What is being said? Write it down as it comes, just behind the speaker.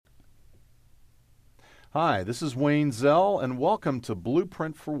Hi, this is Wayne Zell, and welcome to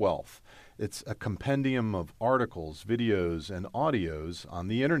Blueprint for Wealth. It's a compendium of articles, videos, and audios on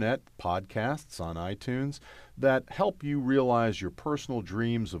the internet, podcasts on iTunes, that help you realize your personal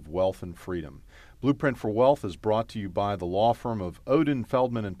dreams of wealth and freedom. Blueprint for Wealth is brought to you by the law firm of Odin,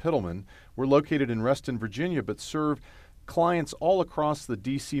 Feldman, and Pittleman. We're located in Reston, Virginia, but serve clients all across the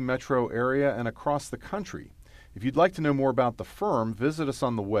D.C. metro area and across the country. If you'd like to know more about the firm, visit us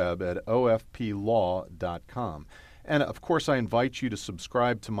on the web at ofplaw.com. And of course, I invite you to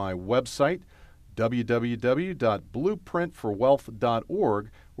subscribe to my website,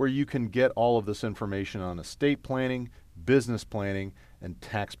 www.blueprintforwealth.org, where you can get all of this information on estate planning, business planning, and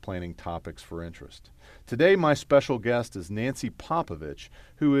tax planning topics for interest. Today, my special guest is Nancy Popovich,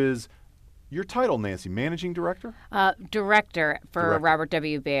 who is your title, Nancy, Managing Director? Director for Robert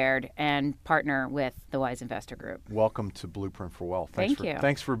W. Baird and partner with the Wise Investor Group. Welcome to Blueprint for Wealth. Thank you.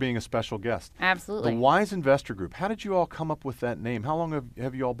 Thanks for being a special guest. Absolutely. The Wise Investor Group, how did you all come up with that name? How long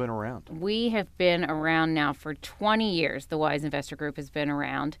have you all been around? We have been around now for 20 years. The Wise Investor Group has been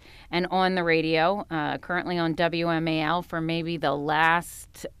around and on the radio, currently on WMAL for maybe the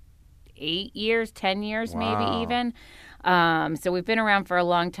last 8 years, 10 years, maybe even. So we've been around for a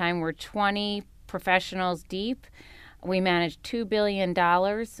long time. We're 20 professionals deep. We manage $2 billion.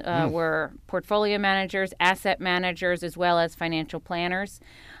 We're portfolio managers, asset managers, as well as financial planners.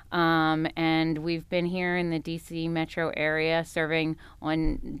 And we've been here in the D.C. metro area serving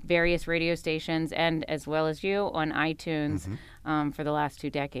on various radio stations and as well as you on iTunes for the last 2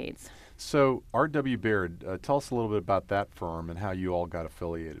 decades. So R.W. Baird, tell us a little bit about that firm and how you all got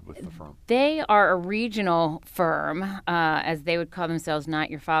affiliated with the firm. They are a regional firm, as they would call themselves,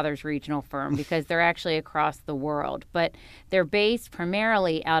 not your father's regional firm, because they're actually across the world. But they're based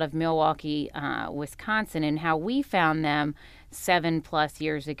primarily out of Milwaukee, Wisconsin, and how we found them 7+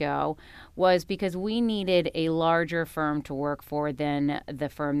 years ago was because we needed a larger firm to work for than the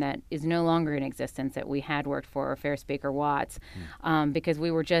firm that is no longer in existence that we had worked for, Ferris Baker Watts, because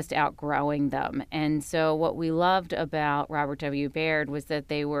we were just outgrowing them. And so what we loved about Robert W. Baird was that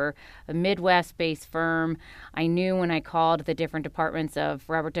they were a Midwest-based firm. I knew when I called the different departments of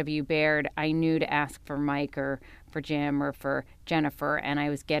Robert W. Baird, I knew to ask for Mike or for Jim or for Jennifer, and I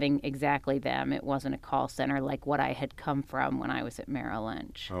was getting exactly them. It wasn't a call center like what I had come from when I was at Merrill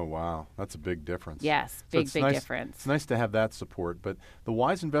Lynch. Oh, wow. That's a big difference. Yes, big difference. It's nice to have that support. But the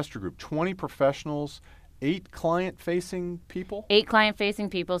Wise Investor Group, 20 professionals, 8 client-facing people? 8 client-facing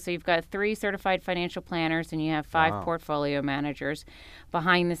people. So you've got 3 certified financial planners and you have 5 portfolio managers.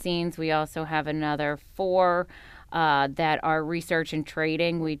 Behind the scenes, we also have another 4 that are research and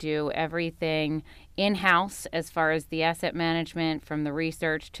trading. We do everything in-house as far as the asset management, from the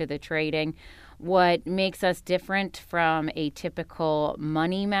research to the trading. What makes us different from a typical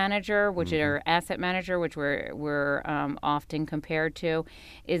money manager, which are asset manager, which we're often compared to,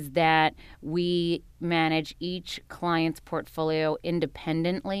 is that we manage each client's portfolio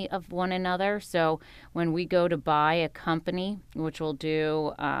independently of one another. So when we go to buy a company, which we'll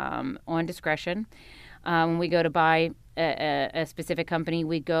do on discretion, when we go to buy a specific company,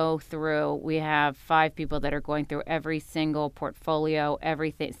 we have 5 people that are going through every single portfolio,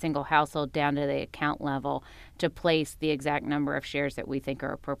 single household down to the account level to place the exact number of shares that we think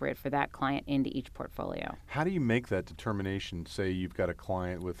are appropriate for that client into each portfolio. How do you make that determination? Say you've got a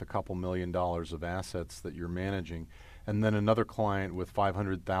client with a couple $1 million of assets that you're managing, and then another client with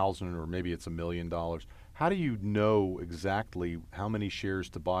 $500,000 or maybe it's $1 million. How do you know exactly how many shares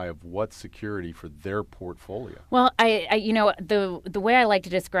to buy of what security for their portfolio? Well, the way I like to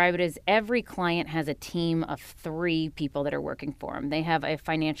describe it is every client has a team of 3 people that are working for them. They have a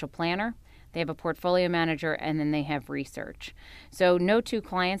financial planner, they have a portfolio manager, and then they have research. So no 2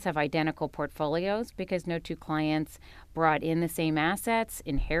 clients have identical portfolios because no 2 clients brought in the same assets,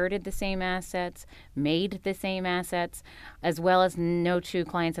 inherited the same assets, made the same assets, as well as no 2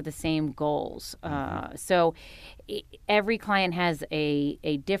 clients have the same goals. So every client has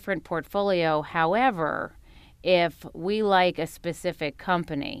a different portfolio. However, if we like a specific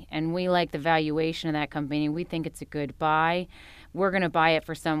company and we like the valuation of that company, we think it's a good buy, we're going to buy it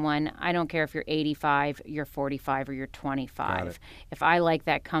for someone. I don't care if you're 85, you're 45, or you're 25. If I like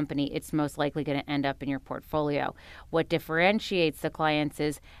that company, it's most likely going to end up in your portfolio. What differentiates the clients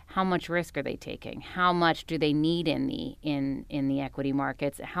is how much risk are they taking? How much do they need in the equity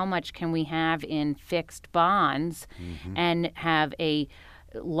markets? How much can we have in fixed bonds and have a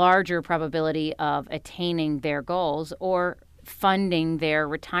larger probability of attaining their goals or funding their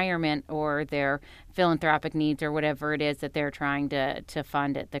retirement or their philanthropic needs or whatever it is that they're trying to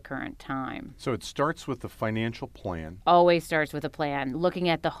fund at the current time. So it starts with the financial plan. Always starts with a plan, looking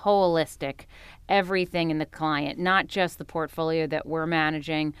at the holistic, everything in the client, not just the portfolio that we're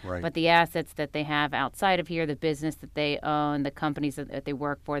managing, Right. but the assets that they have outside of here, the business that they own, the companies that they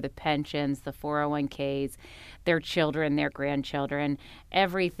work for, the pensions, the 401ks, their children, their grandchildren,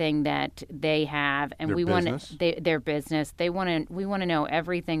 everything that they have, and Their we want business? their business. We want to know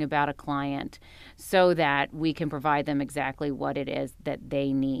everything about a client so that we can provide them exactly what it is that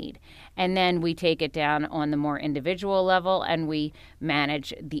they need. And then we take it down on the more individual level, and we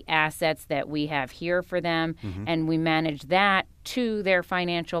manage the assets that we have here for them, and we manage that to their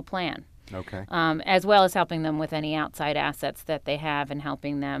financial plan. Okay. As well as helping them with any outside assets that they have and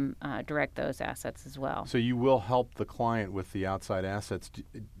helping them direct those assets as well. So you will help the client with the outside assets.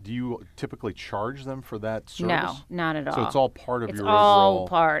 Do you typically charge them for that service? No, not at all. So it's all part of It's your all overall...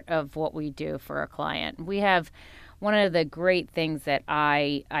 part of what we do for a client. We have one of the great things that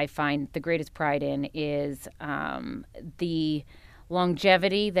I find the greatest pride in is the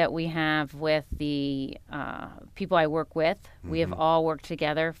longevity that we have with the people I work with. We have all worked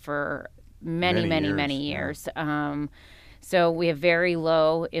together for many years. So we have very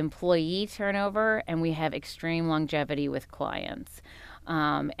low employee turnover, and we have extreme longevity with clients.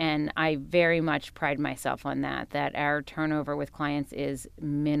 And I very much pride myself on that our turnover with clients is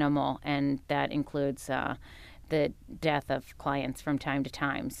minimal, and that includes the death of clients from time to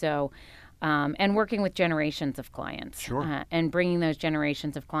time. So, and working with generations of clients. Sure. And bringing those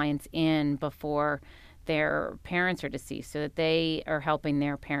generations of clients in before their parents are deceased so that they are helping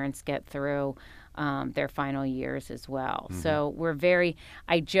their parents get through their final years as well. So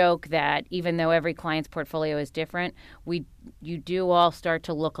I joke that even though every client's portfolio is different, you do all start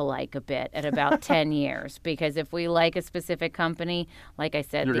to look alike a bit at about 10 years, because if we like a specific company, like I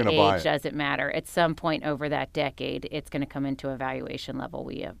said, the age doesn't matter. At some point over that decade, it's going to come into a valuation level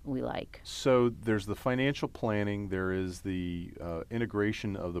we like. So there's the financial planning, there is the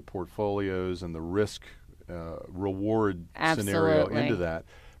integration of the portfolios and the risk reward scenario into that.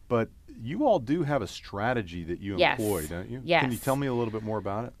 But you all do have a strategy that you employ, don't you? Yes. Can you tell me a little bit more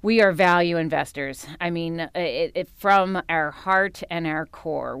about it? We are value investors. I mean, from our heart and our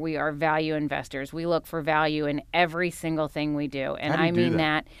core, we are value investors. We look for value in every single thing we do. And How do you do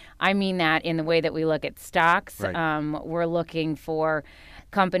that? I mean that in the way that we look at stocks. Right. We're looking for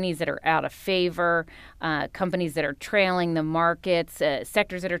companies that are out of favor, companies that are trailing the markets,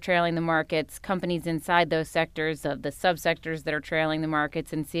 sectors that are trailing the markets, companies inside those sectors of the subsectors that are trailing the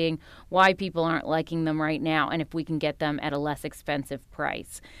markets, and seeing why people aren't liking them right now and if we can get them at a less expensive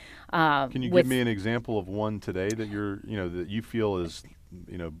price. Can you give me an example of one today that that you feel is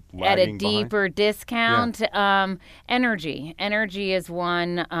lagging at a behind? deeper discount? Yeah. Energy is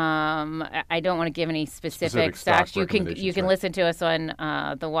one. I don't want to give any specific stocks. You can listen to us on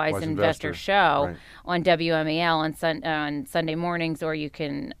the Wise Investor Show on WMEL on Sunday mornings, or you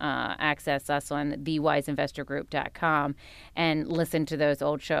can access us on thewiseinvestorgroup.com and listen to those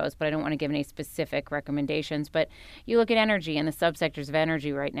old shows. But I don't want to give any specific recommendations. But you look at energy and the subsectors of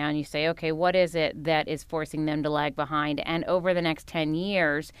energy right now, and you say, okay, what is it that is forcing them to lag behind? And over the next 10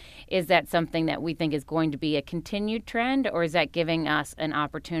 years, is that something that we think is going to be a continued trend, or is that giving us an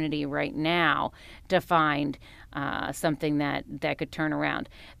opportunity right now to find something that could turn around?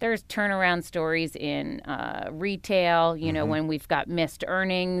 There's turnaround stories in retail, when we've got missed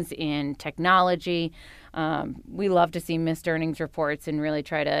earnings, in technology. We love to see missed earnings reports and really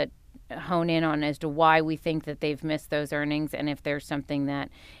try to hone in on as to why we think that they've missed those earnings, and if there's something that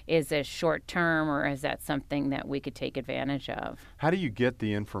is a short term, or is that something that we could take advantage of. How do you get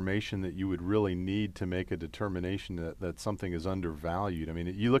the information that you would really need to make a determination that something is undervalued? I mean,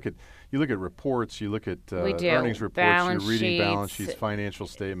 you look at reports, you look at earnings reports, you're reading balance sheets, financial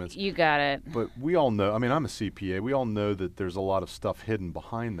statements. You got it. But we all know, I'm a CPA, we all know that there's a lot of stuff hidden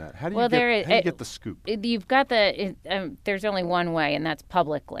behind that. How do you get the scoop? You've got there's only one way, and that's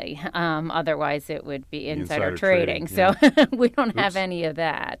publicly. Otherwise, it would be insider trading. So we don't have any of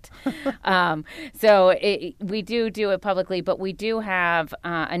that. We do it publicly, but we do have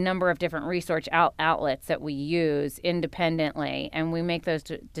a number of different research outlets that we use independently, and we make those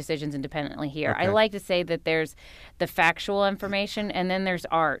decisions independently here. Okay. I like to say that there's the factual information, and then there's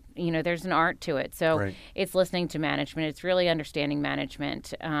art. There's an art to it. So It's listening to management. It's really understanding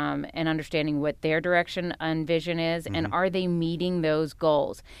management and understanding what their direction and vision is, and are they meeting those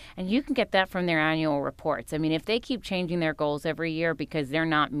goals? And you can get that from their annual reports. I mean, if they keep changing their goals every year because they're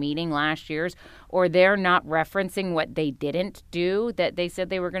not meeting last year's, or they're not referencing what they didn't do that they said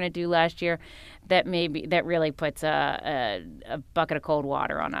they were going to do last year, that really puts a bucket of cold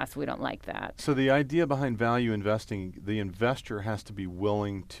water on us. We don't like that. So the idea behind value investing, the investor has to be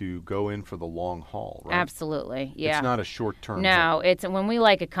willing to go in for the long haul, right? Absolutely, yeah. It's not a short-term. No, it's when we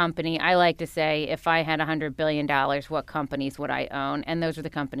like a company, I like to say, if I had $100 billion, what companies would I own? And those are the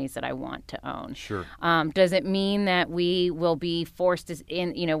companies that I want to own. Sure. Does it mean that we will be forced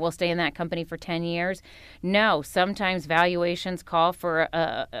we'll stay in that company for 10 years? No. Sometimes valuations call for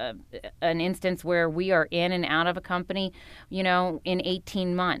an instance where we are in and out of a company, in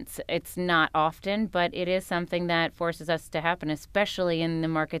 18 months. It's not often, but it is something that forces us to happen, especially in the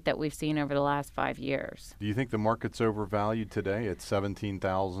market that we've seen over the last 5 years. Do you think the market's overvalued today at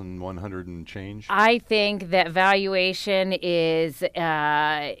 17,100 and change? I think that valuation is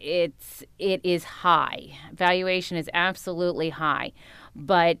it is high. Valuation is absolutely high,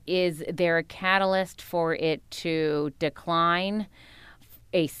 but is there a catalyst for it to decline?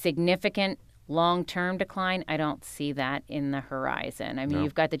 A significant long-term decline? I don't see that in the horizon. I mean,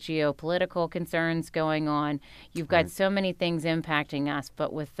 You've got the geopolitical concerns going on. You've got so many things impacting us,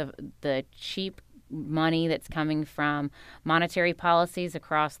 but with the cheap money that's coming from monetary policies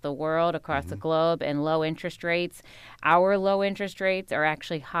across the world, across the globe, and low interest rates, our low interest rates are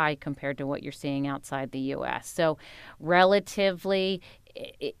actually high compared to what you're seeing outside the U.S. So relatively,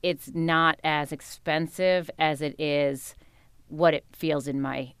 it's not as expensive as it is what it feels in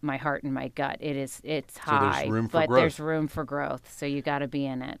my heart and my gut. It's high, there's room for but growth. There's room for growth. So you got to be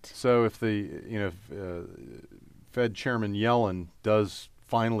in it. So if Fed Chairman Yellen does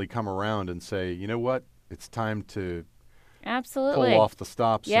finally come around and say, you know what, it's time to absolutely pull off the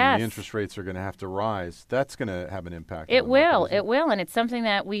stops, yes, and the interest rates are going to have to rise, that's going to have an impact. It will, and it's something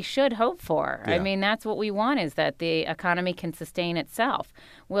that we should hope for. Yeah. I mean, that's what we want, is that the economy can sustain itself.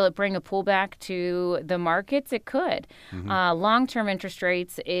 Will it bring a pullback to the markets? It could. Long-term interest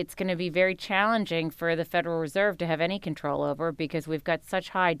rates, it's going to be very challenging for the Federal Reserve to have any control over, because we've got such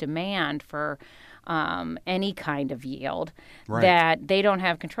high demand for any kind of yield that they don't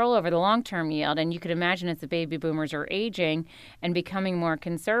have control over the long-term yield. And you could imagine, as the baby boomers are aging and becoming more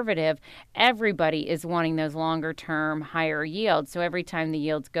conservative, everybody is wanting those longer-term higher yields. So every time the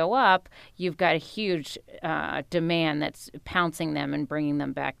yields go up, you've got a huge demand that's pouncing them and bringing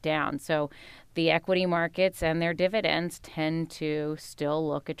them back down. So the equity markets and their dividends tend to still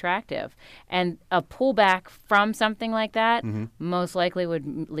look attractive. And a pullback from something like that most likely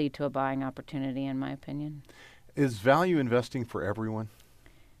would lead to a buying opportunity, in my opinion. Is value investing for everyone?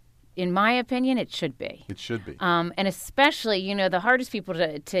 In my opinion, it should be. It should be. And especially, the hardest people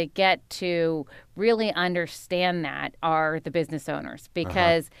to get to really understand that are the business owners,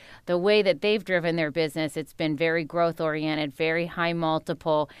 because the way that they've driven their business, it's been very growth-oriented, very high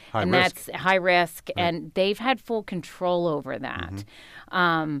multiple, that's high risk, and they've had full control over that.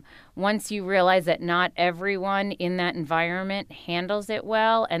 Once you realize that not everyone in that environment handles it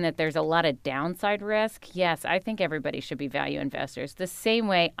well, and that there's a lot of downside risk, yes, I think everybody should be value investors. The same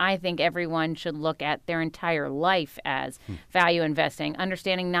way I think everyone should look at their entire life as value investing,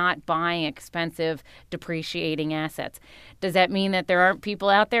 understanding not buying expensive, depreciating assets. Does that mean that there aren't people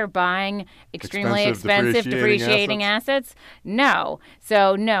out there buying extremely expensive depreciating assets? No.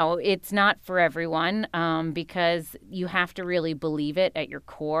 So, no, it's not for everyone, because you have to really believe it at your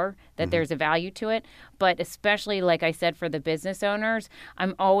core that there's a value to it. But especially, like I said, for the business owners,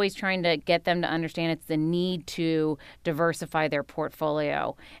 I'm always trying to get them to understand it's the need to diversify their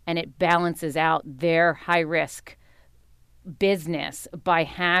portfolio, and it balances out their high risk business by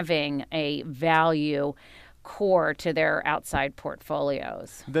having a value core to their outside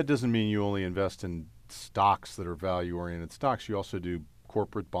portfollios. That doesn't mean you only invest in stocks that are value-oriented stocks. You also do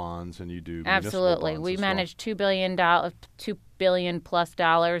corporate bonds, and you do absolutely. We manage $2 billion plus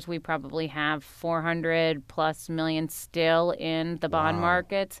dollars. We probably have 400 plus million still in the bond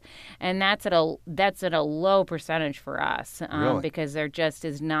markets, and that's at a low percentage for us, because there just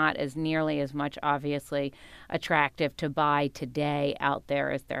is not as nearly as much obviously attractive to buy today out there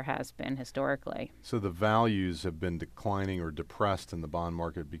as there has been historically. So the values have been declining or depressed in the bond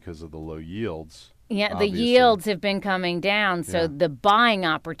market because of the low yields. Yeah, obviously. The yields have been coming down, so the buying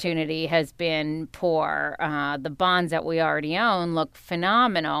opportunity has been poor. The bonds that we already own look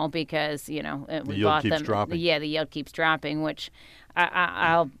phenomenal because, we bought them. Dropping. Yeah, the yield keeps dropping, which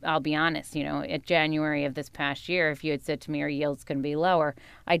I'll be honest. At January of this past year, if you had said to me, "Our yield's going to be lower,"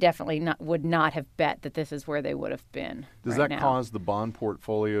 I definitely would not have bet that this is where they would have been. Does that cause the bond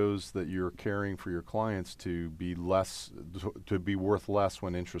portfolios that you're carrying for your clients to be worth less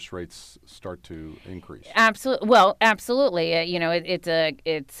when interest rates start to increase? Absolutely. Well, absolutely.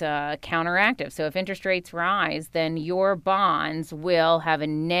 It's counteractive. So if interest rates rise, then your bonds will have a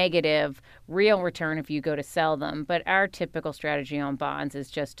negative real return if you go to sell them. But our typical strategy on bonds is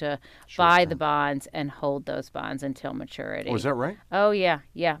just to buy the bonds and hold those bonds until maturity. Oh, is that right? Oh, yeah.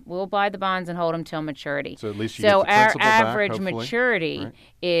 We'll buy the bonds and hold them till maturity. So at least you get the principal back, our average maturity right?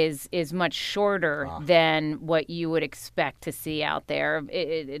 is much shorter than what you would expect to see out there.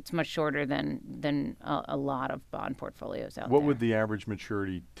 It's much shorter than a lot of bond portfolios out there. What would the average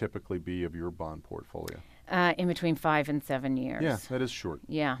maturity typically be of your bond portfolio? In between 5 and 7 years. Yeah, that is short.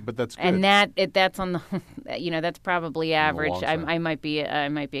 Yeah, but that's good. And that's on the, that's probably average. I might be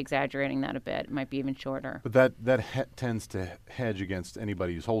exaggerating that a bit. It might be even shorter. But that tends to hedge against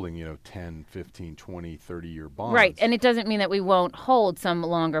anybody who's holding 10, 15, 20, 30-year bonds. Right, and it doesn't mean that we won't hold some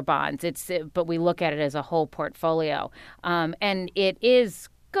longer bonds. But we look at it as a whole portfolio, and it is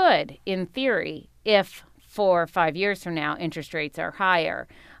good in theory if 4 or 5 years from now interest rates are higher.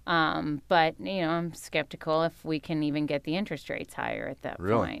 But I'm skeptical if we can even get the interest rates higher at that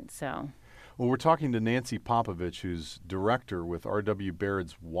point. So, well, we're talking to Nancy Popovich, who's director with R.W.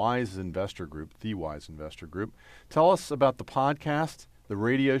 Baird's Wise Investor Group, the Wise Investor Group. Tell us about the podcast, the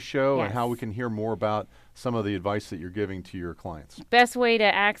radio show, and how we can hear more about some of the advice that you're giving to your clients. Best way to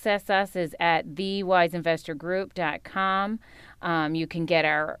access us is at thewiseinvestorgroup.com. You can get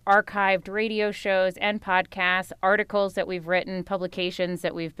our archived radio shows and podcasts, articles that we've written, publications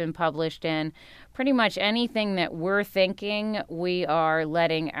that we've been published in. Pretty much anything that we're thinking, we are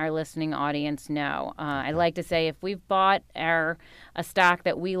letting our listening audience know. I like to say if we've bought a stock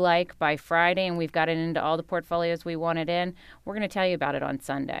that we like by Friday and we've got it into all the portfolios we want it in, we're going to tell you about it on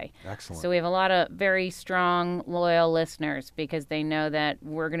Sunday. Excellent. So we have a lot of very strong, loyal listeners because they know that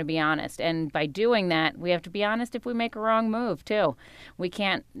we're going to be honest. And by doing that, we have to be honest if we make a wrong move, too. We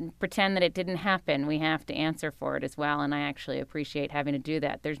can't pretend that it didn't happen. We have to answer for it as well, and I actually appreciate having to do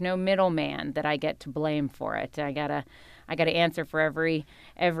that. There's no middleman that I get to blame for it. I gotta answer for every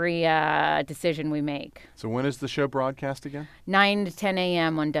decision we make. So when is the show broadcast again? 9 to 10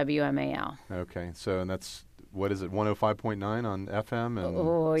 a.m. on WMAL. Okay, and that's, what is it, 105.9 on FM and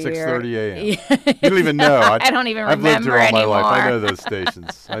 6:30 a.m.? You don't even know. I don't even remember I've lived here all anymore. my life. I know those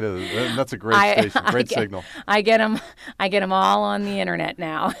stations. I know that's a great station, great signal. I get them all on the internet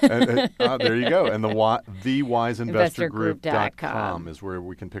now. There you go. And thewiseinvestorgroup.com is where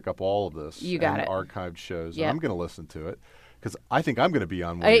we can pick up all of this. You got it. Archived shows. Yep. And I'm going to listen to it because I think I'm going to be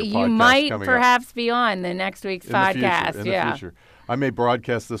on one of your podcasts. You might coming perhaps up be on the next week's podcast. In the future. I may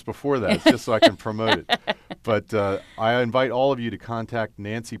broadcast this before that. It's just so I can promote it. But I invite all of you to contact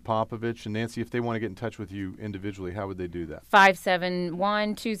Nancy Popovich. And Nancy, if they want to get in touch with you individually, how would they do that?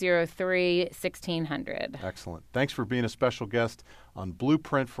 571-203-1600. Excellent. Thanks for being a special guest on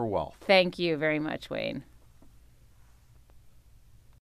Blueprint for Wealth. Thank you very much, Wayne.